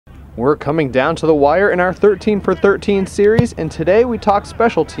We're coming down to the wire in our 13 for 13 series, and today we talk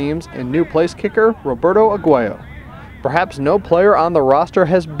special teams and new place kicker Roberto Aguayo. Perhaps no player on the roster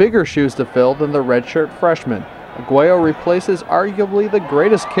has bigger shoes to fill than the redshirt freshman. Aguayo replaces arguably the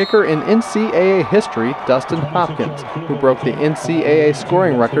greatest kicker in NCAA history, Dustin Hopkins, who broke the NCAA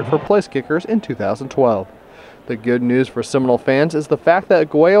scoring record for place kickers in 2012. The good news for Seminole fans is the fact that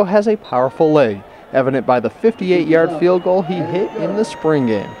Aguayo has a powerful leg, evident by the 58-yard field goal he hit in the spring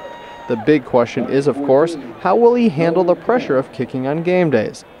game. The big question is, of course, how will he handle the pressure of kicking on game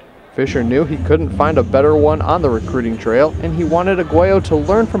days? Fisher knew he couldn't find a better one on the recruiting trail, and he wanted Aguayo to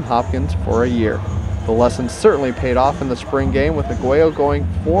learn from Hopkins for a year. The lesson certainly paid off in the spring game, with Aguayo going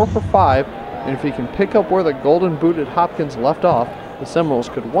 4 for 5, and if he can pick up where the golden-booted Hopkins left off, the Seminoles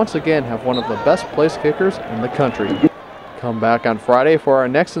could once again have one of the best place kickers in the country. Come back on Friday for our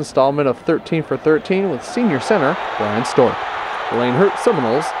next installment of 13 for 13 with senior center Brian Stork.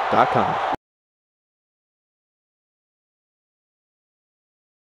 LaneHurtSeminoles.com.